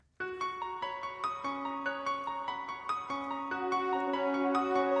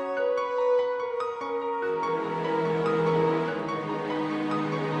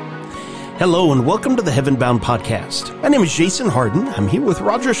Hello and welcome to the Heaven Bound Podcast. My name is Jason Harden. I'm here with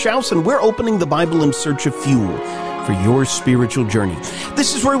Roger Schaus, and we're opening the Bible in search of fuel for your spiritual journey.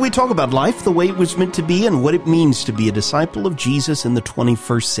 This is where we talk about life the way it was meant to be and what it means to be a disciple of Jesus in the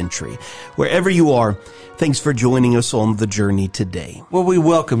 21st century. Wherever you are, thanks for joining us on the journey today. Well, we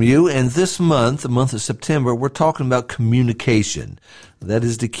welcome you, and this month, the month of September, we're talking about communication. That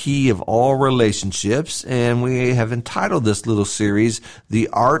is the key of all relationships, and we have entitled this little series, The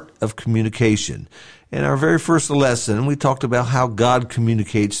Art of Communication. In our very first lesson, we talked about how God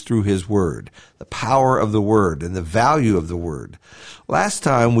communicates through His Word, the power of the Word, and the value of the Word. Last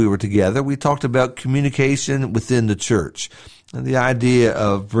time we were together, we talked about communication within the church, and the idea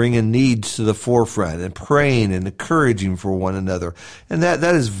of bringing needs to the forefront and praying and encouraging for one another. And that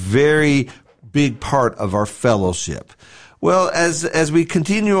is very big part of our fellowship. Well, as we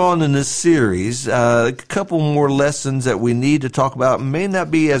continue on in this series, a couple more lessons that we need to talk about may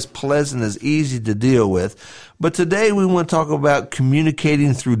not be as pleasant as easy to deal with, but today we want to talk about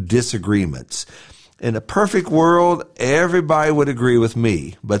communicating through disagreements. In a perfect world, everybody would agree with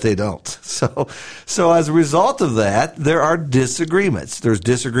me, but they don't. So as a result of that, there are disagreements. There's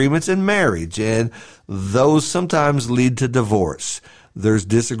disagreements in marriage, and those sometimes lead to divorce. There's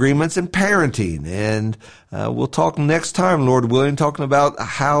disagreements in parenting, and we'll talk next time, Lord willing, talking about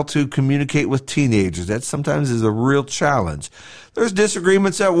how to communicate with teenagers. That sometimes is a real challenge. There's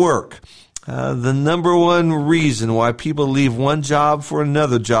disagreements at work. The number one reason why people leave one job for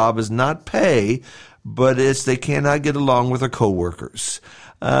another job is not pay, but it's they cannot get along with their coworkers.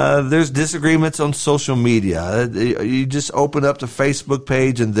 There's disagreements on social media. You just open up the Facebook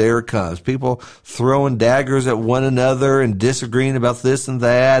page and there it comes. People throwing daggers at one another and disagreeing about this and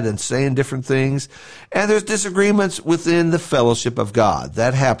that and saying different things. And there's disagreements within the fellowship of God.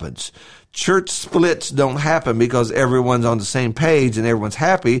 That happens. Church splits don't happen because everyone's on the same page and everyone's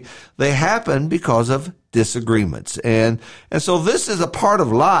happy. They happen because of disagreements. And so this is a part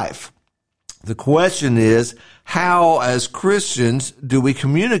of life. The question is, how, as Christians, do we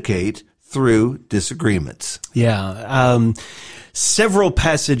communicate through disagreements? Yeah. Several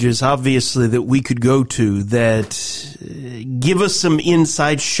passages, obviously, that we could go to that give us some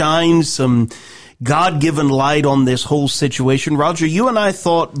insight, shine some God-given light on this whole situation. Roger, you and I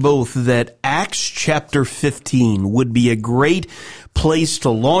thought both that Acts chapter 15 would be a great place to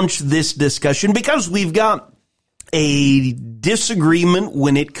launch this discussion because we've got a disagreement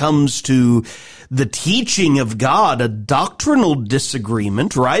when it comes to the teaching of God, a doctrinal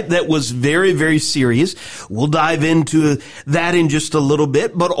disagreement, right? That was very, very serious. We'll dive into that in just a little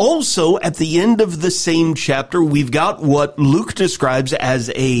bit. But also at the end of the same chapter, we've got what Luke describes as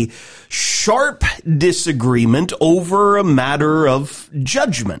a sharp disagreement over a matter of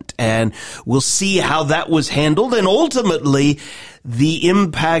judgment. And we'll see how that was handled and ultimately the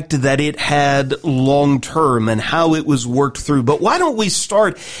impact that it had long term and how it was worked through. But why don't we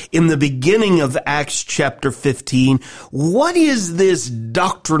start in the beginning of Acts chapter 15? What is this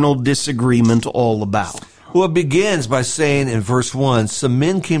doctrinal disagreement all about? Well, it begins by saying in verse 1, some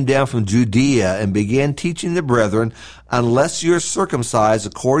men came down from Judea and began teaching the brethren, unless you're circumcised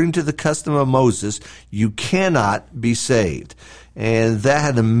according to the custom of Moses, you cannot be saved. And that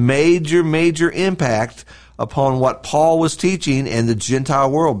had a major, major impact upon what Paul was teaching in the Gentile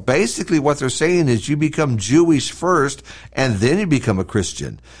world. Basically, what they're saying is you become Jewish first, and then you become a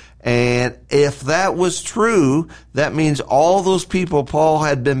Christian. And if that was true, that means all those people Paul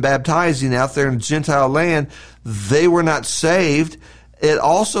had been baptizing out there in Gentile land, they were not saved. It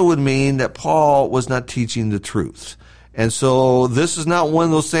also would mean that Paul was not teaching the truth. And so this is not one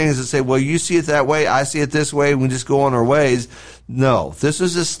of those things that say, well, you see it that way, I see it this way, we just go on our ways. No, this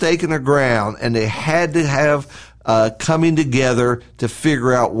is a stake in the ground, and they had to have coming together to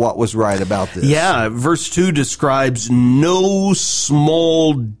figure out what was right about this. Yeah, verse 2 describes no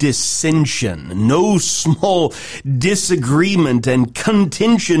small dissension, no small disagreement and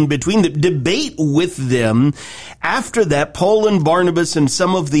contention between them, debate with them. After that, Paul and Barnabas and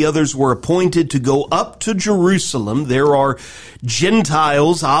some of the others were appointed to go up to Jerusalem. There are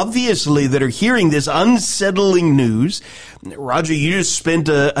Gentiles, obviously, that are hearing this unsettling news. Roger, you just spent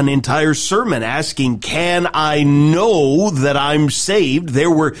an entire sermon asking, can I know that I'm saved?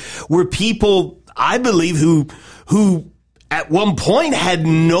 There were people, I believe, who at one point had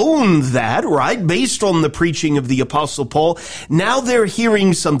known that, right, based on the preaching of the Apostle Paul. Now they're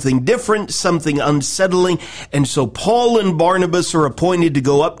hearing something different, something unsettling. And so Paul and Barnabas are appointed to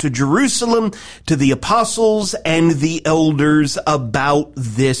go up to Jerusalem to the apostles and the elders about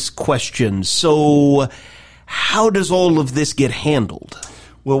this question. So how does all of this get handled?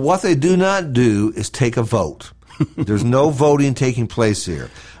 Well, what they do not do is take a vote. There's no voting taking place here.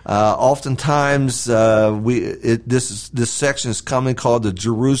 Oftentimes, this section is commonly called the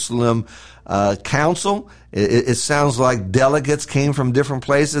Jerusalem Council. It sounds like delegates came from different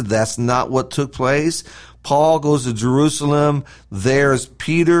places. That's not what took place. Paul goes to Jerusalem. There's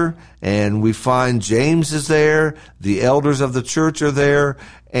Peter, and we find James is there. The elders of the church are there.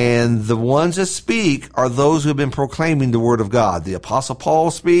 And the ones that speak are those who have been proclaiming the word of God. The Apostle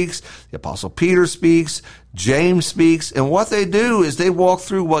Paul speaks. The Apostle Peter speaks. James speaks. And what they do is they walk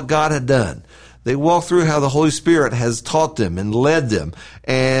through what God had done. They walk through how the Holy Spirit has taught them and led them.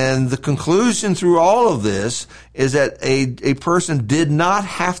 And the conclusion through all of this is that a person did not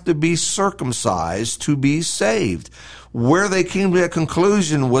have to be circumcised to be saved. Where they came to that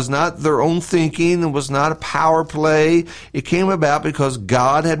conclusion was not their own thinking. It was not a power play. It came about because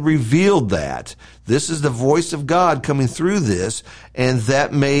God had revealed that. This is the voice of God coming through this, and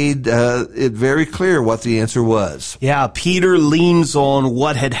that made it very clear what the answer was. Yeah, Peter leans on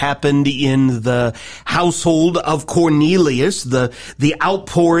what had happened in the household of Cornelius, the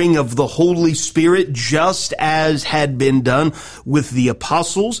outpouring of the Holy Spirit, just as had been done with the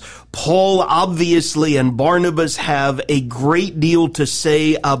apostles. Paul, obviously, and Barnabas have a great deal to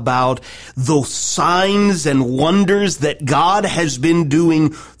say about the signs and wonders that God has been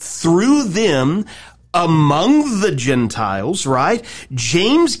doing through them among the Gentiles, right?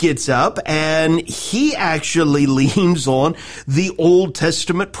 James gets up and he actually leans on the Old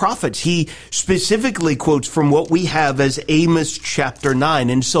Testament prophets. He specifically quotes from what we have as Amos chapter 9.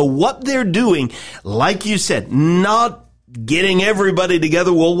 And so what they're doing, like you said, not getting everybody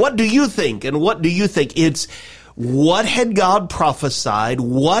together. Well, what do you think? And what do you think? It's what had God prophesied?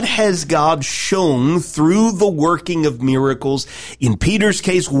 What has God shown through the working of miracles? In Peter's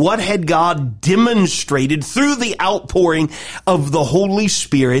case, what had God demonstrated through the outpouring of the Holy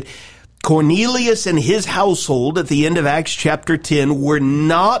Spirit? Cornelius and his household at the end of Acts chapter 10 were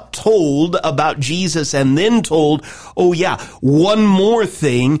not told about Jesus and then told, oh yeah, one more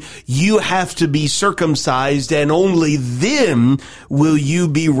thing, you have to be circumcised and only then will you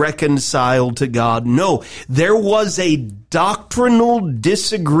be reconciled to God. No, there was a doctrinal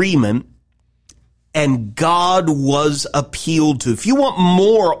disagreement and God was appealed to. If you want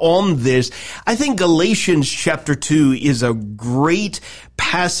more on this, I think Galatians chapter 2 is a great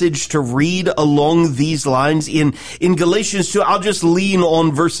passage to read along these lines. In Galatians 2, I'll just lean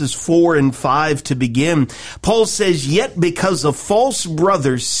on verses 4 and 5 to begin. Paul says, "Yet because of false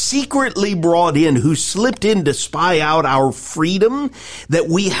brothers secretly brought in, who slipped in to spy out our freedom that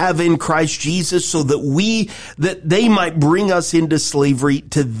we have in Christ Jesus, so that they might bring us into slavery,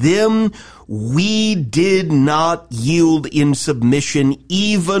 to them we did not yield in submission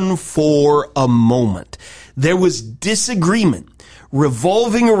even for a moment." There was disagreement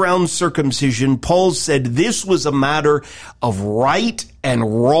revolving around circumcision. Paul said this was a matter of right and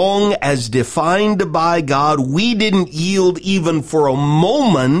wrong as defined by God. We didn't yield even for a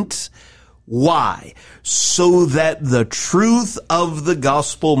moment. Why? So that the truth of the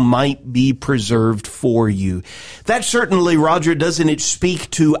gospel might be preserved for you. That certainly, Roger, doesn't it speak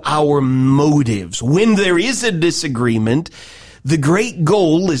to our motives? When there is a disagreement, the great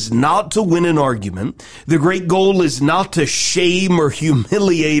goal is not to win an argument. The great goal is not to shame or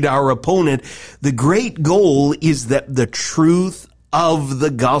humiliate our opponent. The great goal is that the truth of the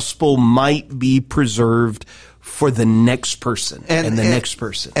gospel might be preserved for the next person and the next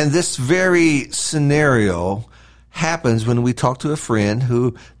person. And this very scenario happens when we talk to a friend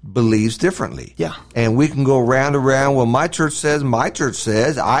who believes differently. Yeah. And we can go round and around. Well, my church says,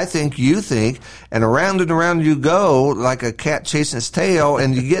 I think, you think, and around you go like a cat chasing its tail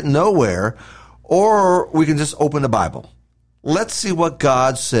and you get nowhere. Or we can just open the Bible. Let's see what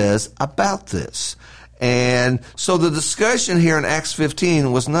God says about this. And so the discussion here in Acts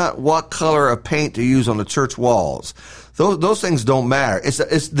 15 was not what color of paint to use on the church walls. Those things don't matter.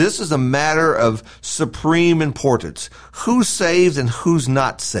 This is a matter of supreme importance. Who's saved and who's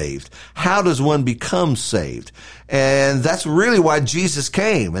not saved? How does one become saved? And that's really why Jesus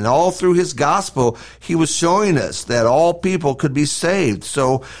came. And all through his gospel, he was showing us that all people could be saved.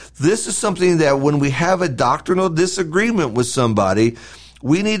 So this is something that when we have a doctrinal disagreement with somebody,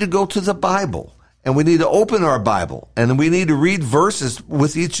 we need to go to the Bible. And we need to open our Bible, and we need to read verses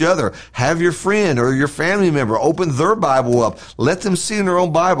with each other. Have your friend or your family member open their Bible up. Let them see in their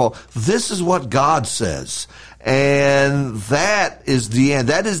own Bible, this is what God says. And that is the end.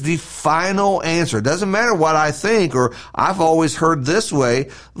 That is the final answer. It doesn't matter what I think or I've always heard this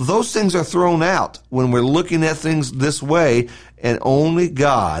way. Those things are thrown out when we're looking at things this way, and only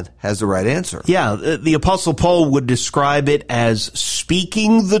God has the right answer. Yeah, the Apostle Paul would describe it as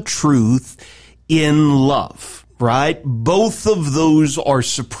speaking the truth in love, right? Both of those are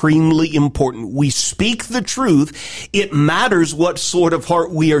supremely important. We speak the truth. It matters what sort of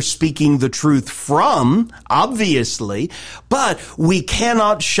heart we are speaking the truth from, obviously, but we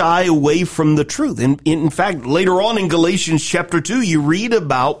cannot shy away from the truth. And in fact, later on in Galatians chapter 2, you read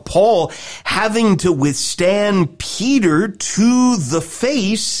about Paul having to withstand Peter to the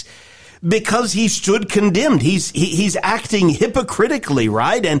face because he stood condemned. He's acting hypocritically,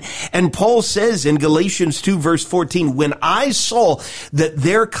 right? And Paul says in Galatians 2 verse 14, when I saw that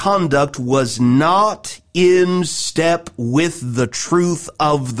their conduct was not in step with the truth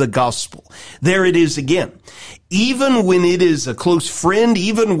of the gospel. There it is again. Even when it is a close friend,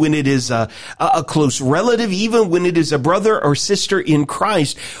 even when it is a close relative, even when it is a brother or sister in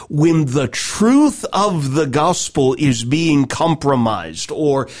Christ, when the truth of the gospel is being compromised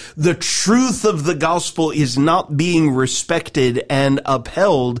or the truth of the gospel is not being respected and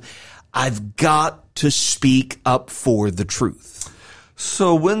upheld, I've got to speak up for the truth.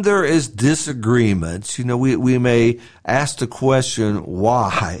 So when there is disagreements, we may ask the question,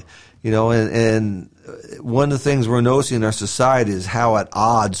 why? And one of the things we're noticing in our society is how at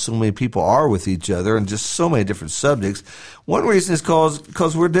odds so many people are with each other and just so many different subjects. One reason is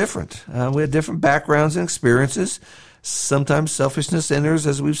because we're different. We have different backgrounds and experiences. Sometimes selfishness enters,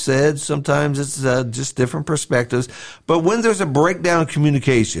 as we've said. Sometimes it's just different perspectives. But when there's a breakdown in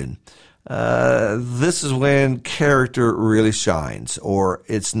communication, this is when character really shines, or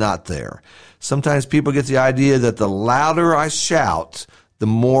it's not there. Sometimes people get the idea that the louder I shout, the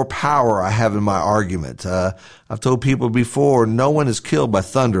more power I have in my argument. I've told people before, no one is killed by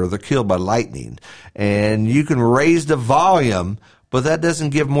thunder, they're killed by lightning. And you can raise the volume, but that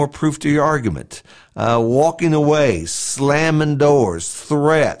doesn't give more proof to your argument. Walking away, slamming doors,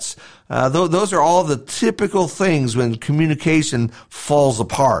 threats. Those are all the typical things when communication falls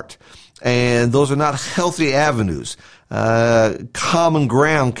apart. And those are not healthy avenues. Common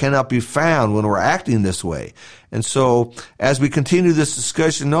ground cannot be found when we're acting this way. And so as we continue this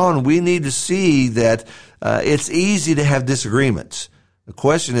discussion on, we need to see that it's easy to have disagreements. The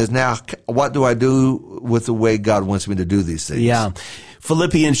question is now, what do I do with the way God wants me to do these things? Yeah.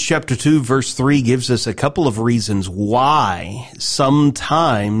 Philippians chapter 2 verse 3 gives us a couple of reasons why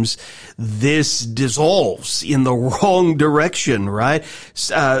sometimes this dissolves in the wrong direction, right?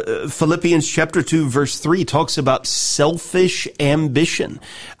 Philippians chapter 2 verse 3 talks about selfish ambition.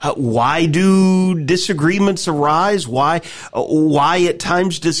 Why do disagreements arise? Why at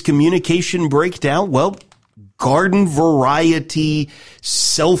times does communication break down? Well, garden variety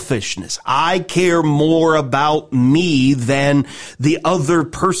selfishness. I care more about me than the other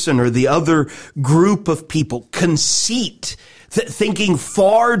person or the other group of people. Conceit, thinking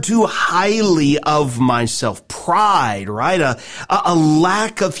far too highly of myself. Pride, right? A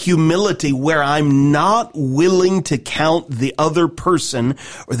lack of humility where I'm not willing to count the other person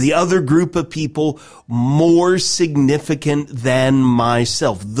or the other group of people more significant than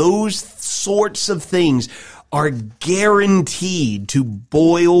myself. Those sorts of things are guaranteed to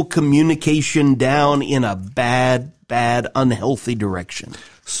boil communication down in a bad, unhealthy direction.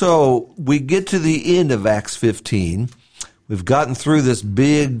 So we get to the end of Acts 15. We've gotten through this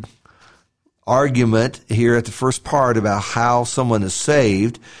big argument here at the first part about how someone is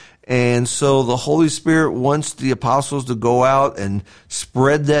saved. And so the Holy Spirit wants the apostles to go out and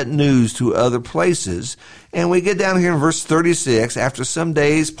spread that news to other places. And we get down here in verse 36. After some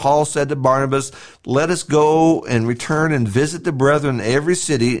days, Paul said to Barnabas, let us go and return and visit the brethren in every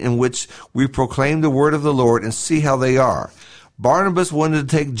city in which we proclaim the word of the Lord and see how they are. Barnabas wanted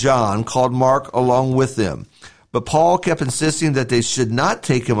to take John, called Mark, along with them. But Paul kept insisting that they should not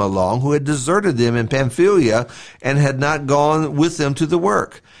take him along, who had deserted them in Pamphylia and had not gone with them to the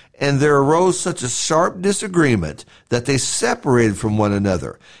work. And there arose such a sharp disagreement that they separated from one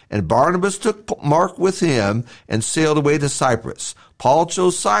another. And Barnabas took Mark with him and sailed away to Cyprus. Paul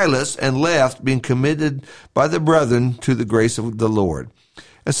chose Silas and left, being committed by the brethren to the grace of the Lord.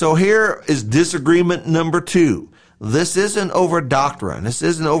 And so here is disagreement number 2. This isn't over doctrine. This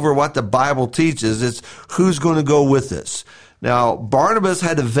isn't over what the Bible teaches. It's who's going to go with this. Now, Barnabas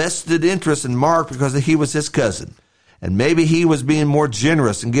had a vested interest in Mark because he was his cousin. And maybe he was being more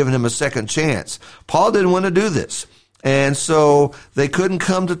generous and giving him a second chance. Paul didn't want to do this. And so they couldn't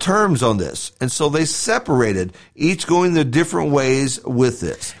come to terms on this. And so they separated, each going their different ways with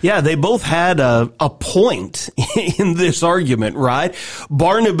this. Yeah, they both had a point in this argument, right?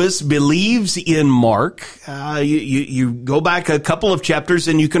 Barnabas believes in Mark. You go back a couple of chapters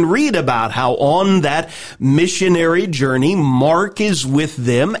and you can read about how on that missionary journey, Mark is with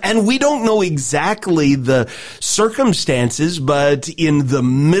them. And we don't know exactly the circumstances, but in the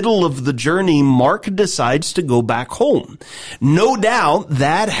middle of the journey, Mark decides to go back home. No doubt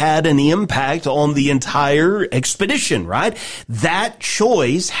that had an impact on the entire expedition, right? That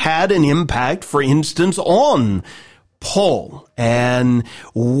choice had an impact, for instance, on Paul and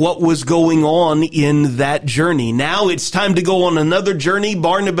what was going on in that journey. Now it's time to go on another journey.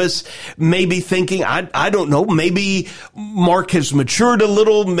 Barnabas may be thinking, I don't know, maybe Mark has matured a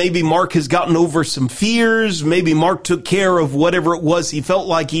little. Maybe Mark has gotten over some fears. Maybe Mark took care of whatever it was he felt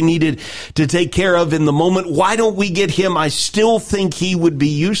like he needed to take care of in the moment. Why don't we get him? I still think he would be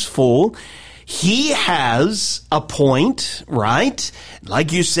useful. He has a point, right?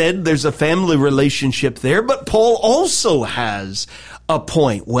 Like you said, there's a family relationship there, but Paul also has a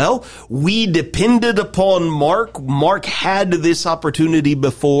point. Well, we depended upon Mark. Mark had this opportunity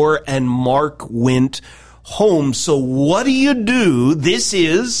before, and Mark went home. So what do? This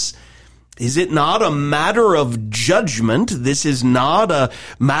is it not a matter of judgment? This is not a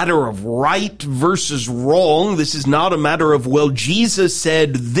matter of right versus wrong. This is not a matter of, well, Jesus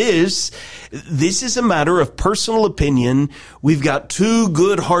said this. This is a matter of personal opinion. We've got two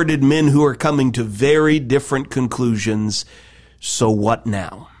good-hearted men who are coming to very different conclusions. So what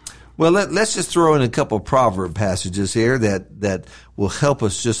now? Well, let's just throw in a couple of proverb passages here that will help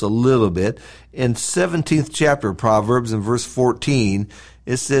us just a little bit. In 17th chapter of Proverbs, in verse 14,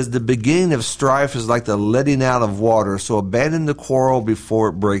 it says, the beginning of strife is like the letting out of water, so abandon the quarrel before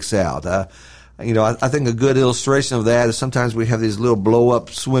it breaks out. I think a good illustration of that is sometimes we have these little blow-up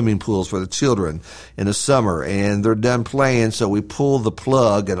swimming pools for the children in the summer, and they're done playing, so we pull the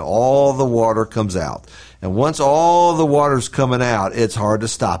plug and all the water comes out. And once all the water's coming out, it's hard to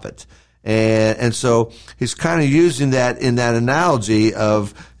stop it. And so he's kind of using that in that analogy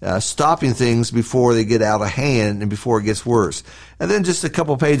of stopping things before they get out of hand and before it gets worse. And then just a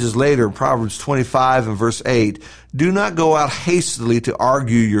couple pages later, in Proverbs 25 and verse 8, do not go out hastily to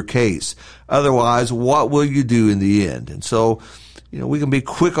argue your case. Otherwise, what will you do in the end? And so, we can be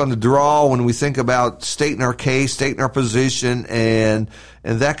quick on the draw when we think about stating our case, stating our position, and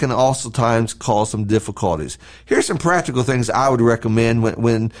that can also times cause some difficulties. Here's some practical things I would recommend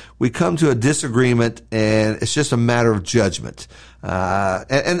when we come to a disagreement and it's just a matter of judgment. And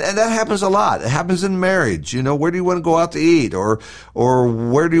that happens a lot. It happens in marriage. Where do you want to go out to eat, or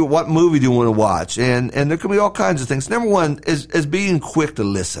what movie do you want to watch? And there can be all kinds of things. Number one is being quick to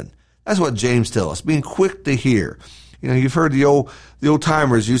listen. That's what James tells us, being quick to hear. You've heard the old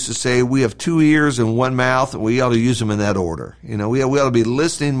timers used to say, we have two ears and one mouth, and we ought to use them in that order. We ought to be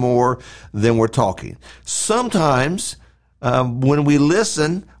listening more than we're talking. Sometimes, when we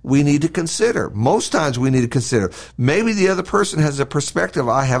listen, we need to consider. Most times we need to consider. Maybe the other person has a perspective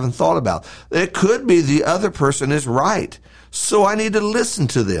I haven't thought about. It could be the other person is right. So I need to listen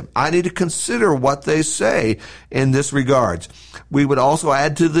to them. I need to consider what they say in this regards. We would also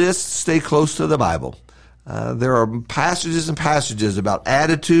add to this, stay close to the Bible. There are passages and passages about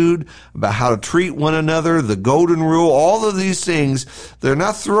attitude, about how to treat one another, the golden rule, all of these things. They're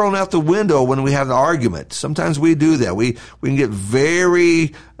not thrown out the window when we have an argument. Sometimes we do that. We can get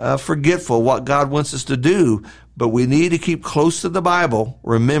very forgetful what God wants us to do, but we need to keep close to the Bible,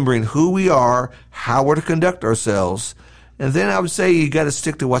 remembering who we are, how we're to conduct ourselves. And then I would say you got to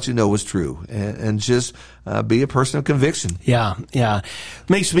stick to what you know is true and just be a person of conviction. Yeah.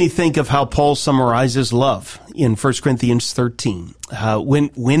 Makes me think of how Paul summarizes love in 1 Corinthians 13.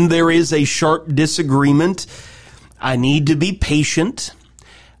 When there is a sharp disagreement, I need to be patient.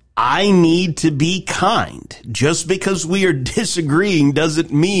 I need to be kind. Just because we are disagreeing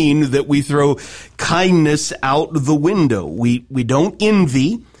doesn't mean that we throw kindness out the window. We don't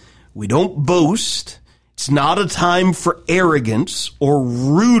envy. We don't boast. It's not a time for arrogance or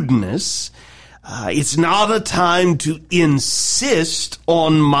rudeness. It's not a time to insist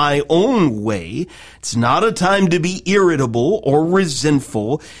on my own way. It's not a time to be irritable or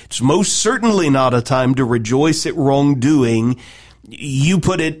resentful. It's most certainly not a time to rejoice at wrongdoing. You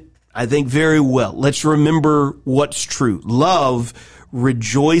put it, I think, very well. Let's remember what's true. Love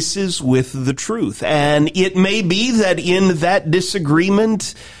rejoices with the truth. And it may be that in that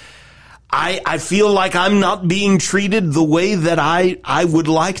disagreement, I feel like I'm not being treated the way that I would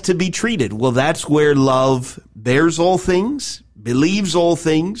like to be treated. Well, that's where love bears all things, believes all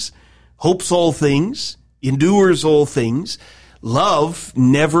things, hopes all things, endures all things. Love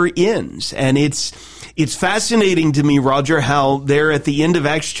never ends. And it's fascinating to me, Roger, how there at the end of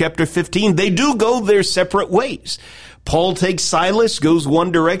Acts chapter 15, they do go their separate ways. Paul takes Silas, goes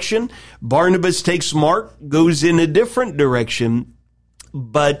one direction. Barnabas takes Mark, goes in a different direction.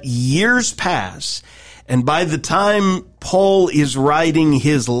 But years pass, and by the time Paul is writing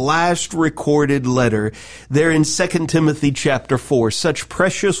his last recorded letter, there in 2 Timothy chapter 4, such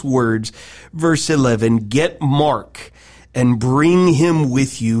precious words, verse 11, "Get Mark and bring him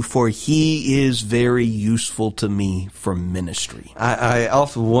with you, for he is very useful to me for ministry." I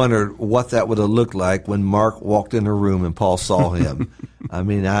often wondered what that would have looked like when Mark walked in the room and Paul saw him. I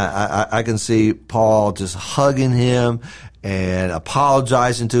mean, I can see Paul just hugging him and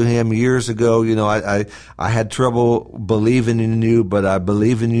apologizing to him years ago. You know, I had trouble believing in you, but I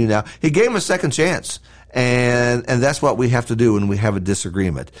believe in you now. He gave him a second chance. And that's what we have to do when we have a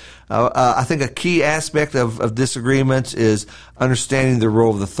disagreement. I think a key aspect of disagreements is understanding the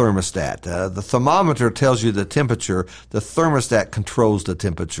role of the thermostat. The thermometer tells you the temperature. The thermostat controls the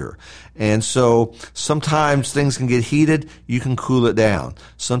temperature. And so sometimes things can get heated. You can cool it down.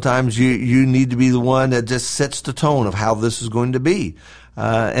 Sometimes you need to be the one that just sets the tone of how this is going to be.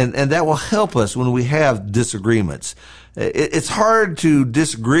 And that will help us when we have disagreements. It's hard to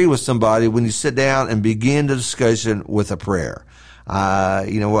disagree with somebody when you sit down and begin the discussion with a prayer. I'm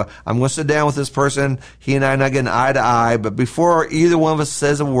going to sit down with this person. He and I are not getting eye to eye, but before either one of us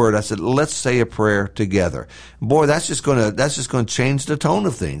says a word, I said, let's say a prayer together. Boy, that's just going to change the tone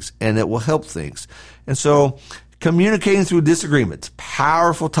of things, and it will help things. And so communicating through disagreements,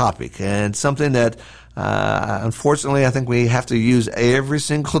 powerful topic, and something that unfortunately I think we have to use every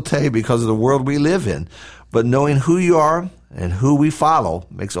single day because of the world we live in. But knowing who you are and who we follow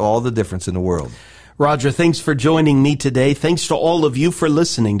makes all the difference in the world. Roger, thanks for joining me today. Thanks to all of you for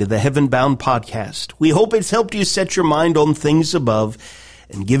listening to the Heaven Bound podcast. We hope it's helped you set your mind on things above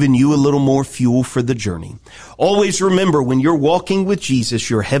and given you a little more fuel for the journey. Always remember, when you're walking with Jesus,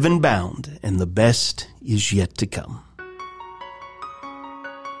 you're heaven bound, and the best is yet to come.